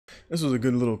This was a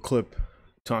good little clip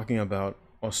talking about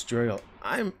Australia.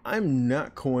 I'm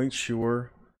not quite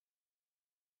sure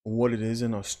what it is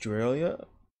in Australia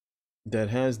that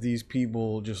has these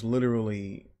people just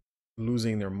literally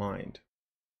losing their mind.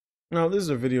 Now, this is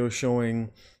a video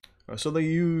showing so they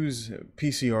use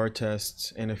PCR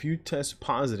tests, and if you test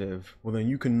positive, well, then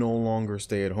you can no longer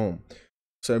stay at home.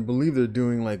 So I believe they're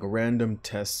doing like random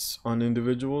tests on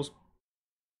individuals,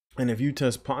 and if you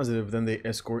test positive, then they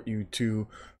escort you to,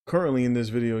 currently in this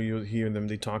video you'll hear them,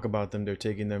 they talk about them, they're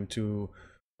taking them to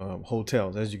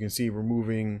hotels, as you can see,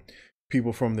 removing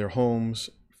people from their homes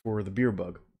for the beer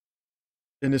bug.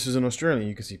 And this is in Australia.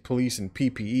 You can see police and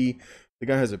PPE. The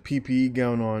guy has a PPE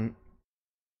gown on,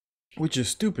 which is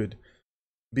stupid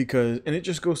because, and it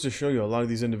just goes to show you a lot of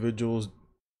these individuals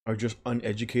are just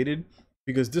uneducated,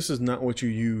 because this is not what you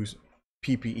use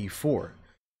PPE for.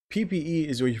 PPE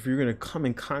is if you're going to come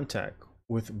in contact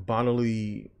with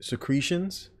bodily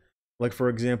secretions. Like, for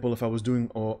example, if I was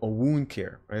doing a wound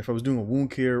care, right? If I was doing a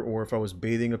wound care, or if I was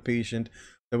bathing a patient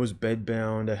that was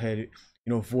bedbound, that had,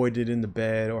 voided in the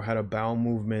bed, or had a bowel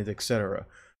movement, etc.,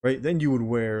 right? Then you would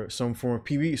wear some form of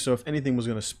PPE. So if anything was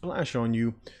going to splash on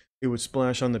you, it would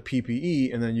splash on the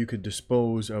PPE, and then you could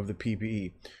dispose of the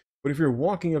PPE. But if you're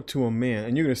walking up to a man,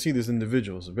 and you're going to see this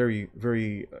individual is a very,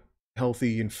 very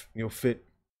healthy and fit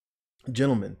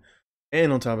gentleman,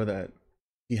 and on top of that,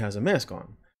 he has a mask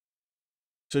on.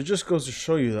 So it just goes to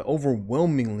show you that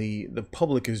overwhelmingly the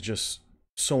public is just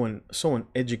so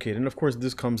uneducated. And of course,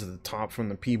 this comes at the top from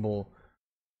the people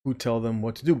who tell them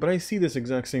what to do. But I see this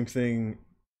exact same thing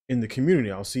in the community.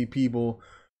 I'll see people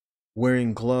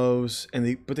wearing gloves, and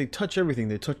they touch everything.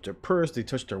 They touch their purse, they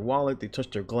touch their wallet, they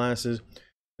touch their glasses.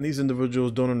 And these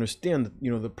individuals don't understand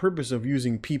that, the purpose of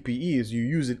using PPE is you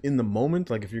use it in the moment.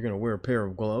 Like if you're going to wear a pair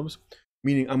of gloves,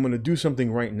 meaning I'm going to do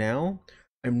something right now,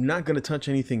 I'm not going to touch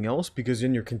anything else, because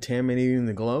then you're contaminating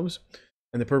the gloves.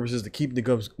 And the purpose is to keep the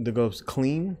gloves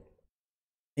clean.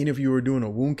 And if you were doing a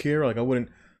wound care, like I wouldn't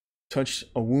touch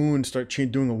a wound, start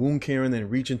doing a wound care, and then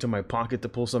reach into my pocket to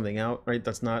pull something out, right?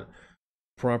 That's not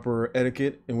proper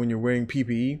etiquette. And when you're wearing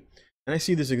PPE, and I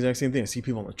see this exact same thing. I see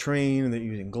people on the train and they're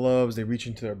using gloves, they reach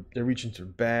into their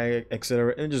bag,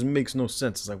 etc. And it just makes no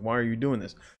sense. It's like, why are you doing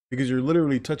this? Because you're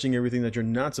literally touching everything that you're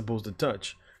not supposed to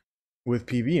touch with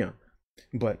PPE on.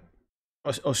 But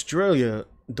Australia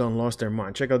done lost their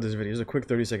mind. Check out this video. It's a quick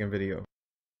 30-second video.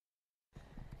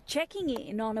 Checking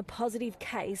in on a positive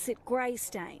case at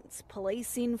Greystanes,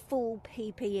 police in full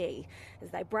PPE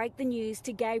as they break the news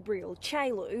to Gabriel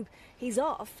Chalub. He's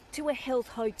off to a health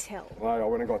hotel. I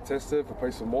went and got tested for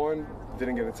peace of mind.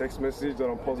 Didn't get a text message that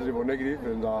I'm positive or negative,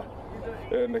 and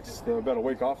about a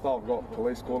week after, I've got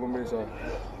police calling me. So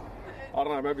I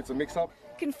don't know, maybe it's a mix-up.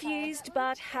 Confused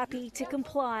but happy to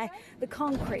comply, the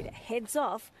concreter heads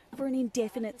off for an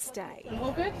indefinite stay.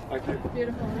 All good? Thank you.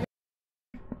 Beautiful.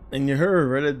 And you heard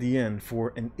right at the end,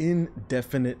 for an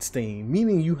indefinite stay,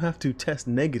 meaning you have to test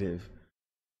negative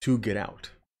to get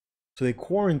out. So they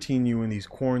quarantine you in these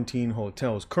quarantine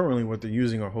hotels. Currently what they're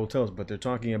using are hotels, but they're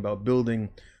talking about building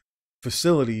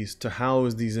facilities to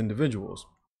house these individuals.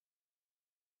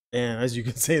 And as you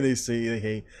can say,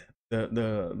 hey,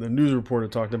 the news reporter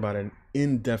talked about an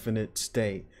indefinite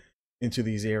stay into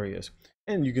these areas.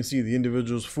 And you can see the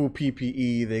individuals full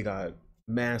PPE, they got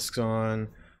masks on,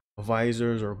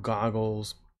 visors or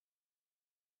goggles,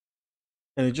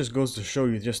 and it just goes to show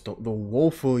you just the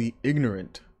woefully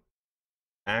ignorant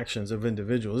actions of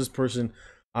individuals. This person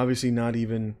obviously not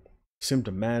even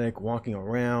symptomatic, walking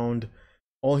around.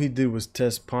 All he did was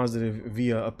test positive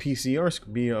via a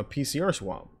PCR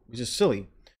swab, which is silly,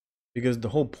 because the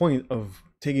whole point of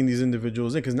taking these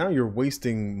individuals in, because now you're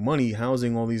wasting money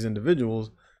housing all these individuals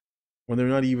when they're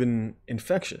not even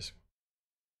infectious.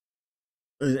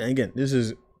 And again, this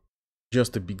is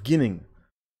just the beginning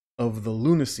of the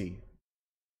lunacy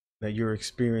that you're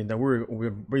experiencing, that we're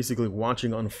basically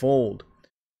watching unfold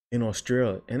in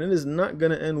Australia, and it is not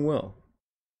going to end well.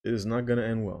 It is not going to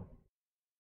end well.